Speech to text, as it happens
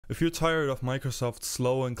If you're tired of Microsoft's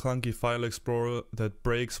slow and clunky file explorer that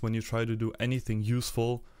breaks when you try to do anything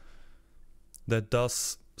useful, that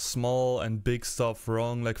does small and big stuff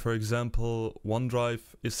wrong, like for example OneDrive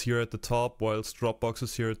is here at the top whilst Dropbox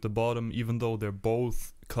is here at the bottom, even though they're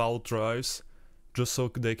both cloud drives, just so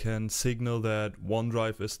they can signal that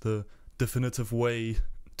OneDrive is the definitive way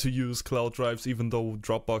to use cloud drives, even though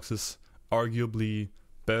Dropbox is arguably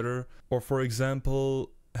better. Or for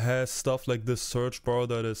example has stuff like this search bar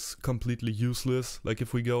that is completely useless. Like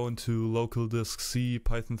if we go into local disk C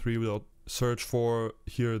Python 3 without search for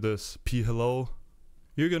here this phello,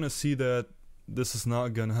 you're gonna see that this is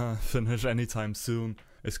not gonna finish anytime soon.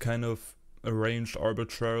 It's kind of arranged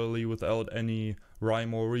arbitrarily without any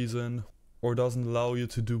rhyme or reason, or doesn't allow you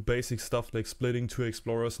to do basic stuff like splitting two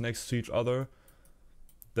explorers next to each other.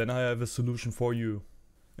 Then I have a solution for you.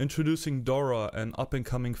 Introducing Dora, an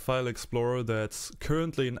up-and-coming file explorer that's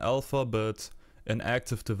currently in alpha but in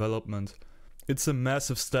active development. It's a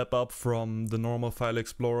massive step up from the normal file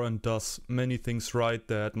explorer and does many things right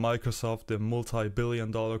that Microsoft, the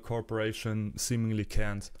multi-billion-dollar corporation, seemingly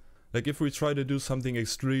can't. Like if we try to do something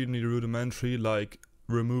extremely rudimentary like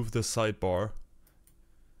remove the sidebar,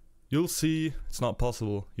 you'll see it's not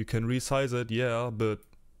possible. You can resize it, yeah, but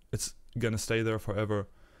it's gonna stay there forever.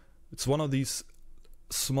 It's one of these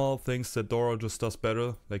small things that Dora just does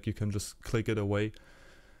better, like you can just click it away.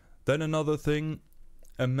 Then another thing,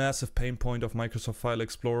 a massive pain point of Microsoft File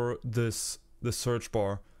Explorer, the search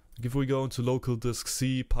bar. Like if we go into local disk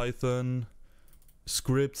C, Python,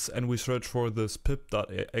 scripts, and we search for this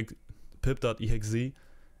pip.exe,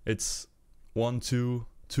 it's 2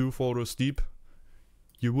 folders deep.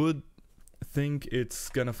 You would think it's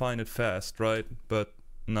gonna find it fast, right? But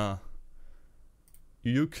nah.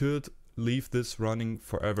 You could leave this running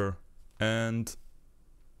forever and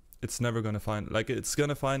it's never gonna find, like it's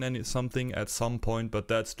gonna find something at some point, but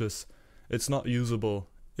that's just, it's not usable.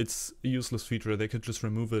 It's a useless feature. They could just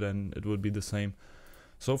remove it and it would be the same.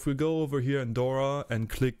 So if we go over here in Dora and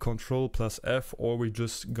click Ctrl+F, or we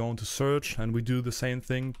just go into search and we do the same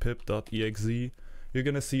thing, pip.exe, you're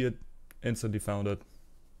gonna see it instantly found it.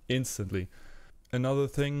 Instantly. Another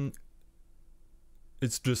thing,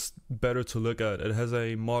 it's just better to look at. It has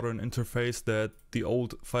a modern interface that the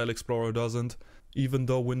old File Explorer doesn't. Even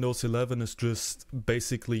though Windows 11 is just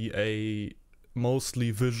basically a mostly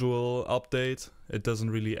visual update, it doesn't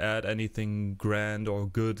really add anything grand or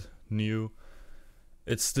good new.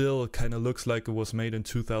 It still kind of looks like it was made in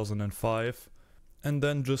 2005. And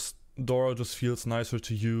then just Dora just feels nicer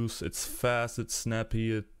to use. It's fast, it's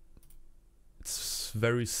snappy, it's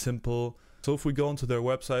very simple. So if we go into their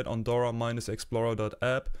website on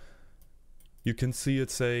dora-explorer.app, you can see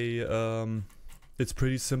it's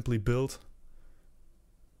pretty simply built.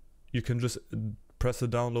 You can just press the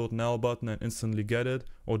download now button and instantly get it,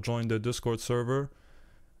 or join their Discord server.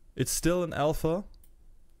 It's still in alpha,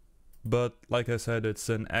 but like I said, it's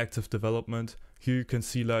in active development. Here you can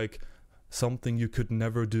see like something you could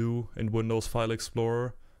never do in Windows File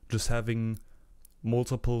Explorer, just having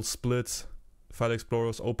multiple splits file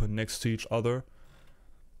explorers open next to each other.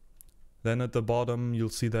 Then at the bottom you'll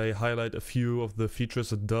see they highlight a few of the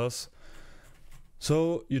features it does.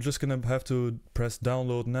 So you're just gonna have to press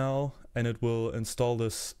download now and it will install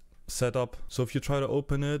this setup. So if you try to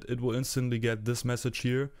open it, it will instantly get this message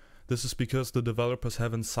here. This is because the developers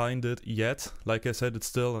haven't signed it yet. Like I said, it's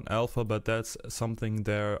still an alpha, but that's something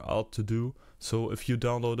they're out to do. So if you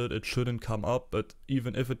download it, it shouldn't come up, but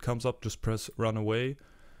even if it comes up, just press run away.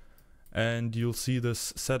 And you'll see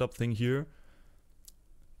this setup thing here.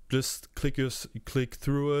 Just click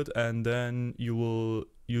through it and then you will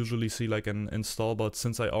usually see like an install, but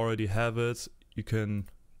since I already have it, you can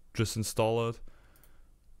just install it.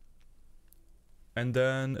 And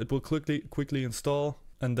then it will quickly install,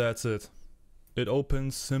 and that's it. It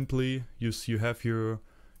opens simply. You have your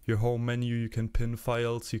home menu, you can pin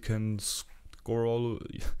files, you can scroll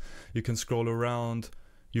around,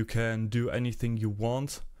 you can do anything you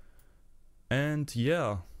want. And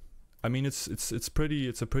yeah, I mean it's a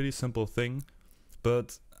pretty simple thing,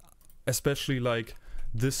 but especially like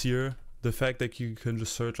this year, the fact that you can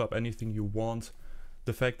just search up anything you want,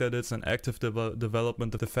 the fact that it's an active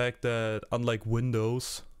development, the fact that unlike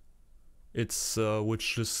Windows, it's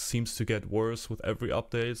which just seems to get worse with every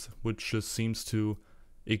update, which just seems to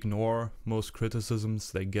ignore most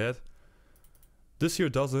criticisms they get. This year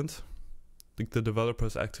doesn't. I think the developer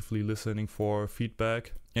is actively listening for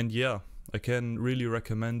feedback, and yeah, I can really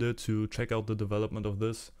recommend it to check out the development of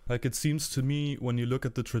this. Like it seems to me, when you look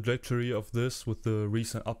at the trajectory of this with the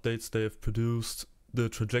recent updates they have produced, the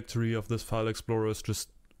trajectory of this file explorer is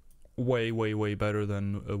just way better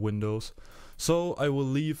than Windows. So I will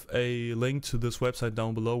leave a link to this website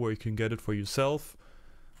down below where you can get it for yourself.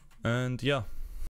 And yeah,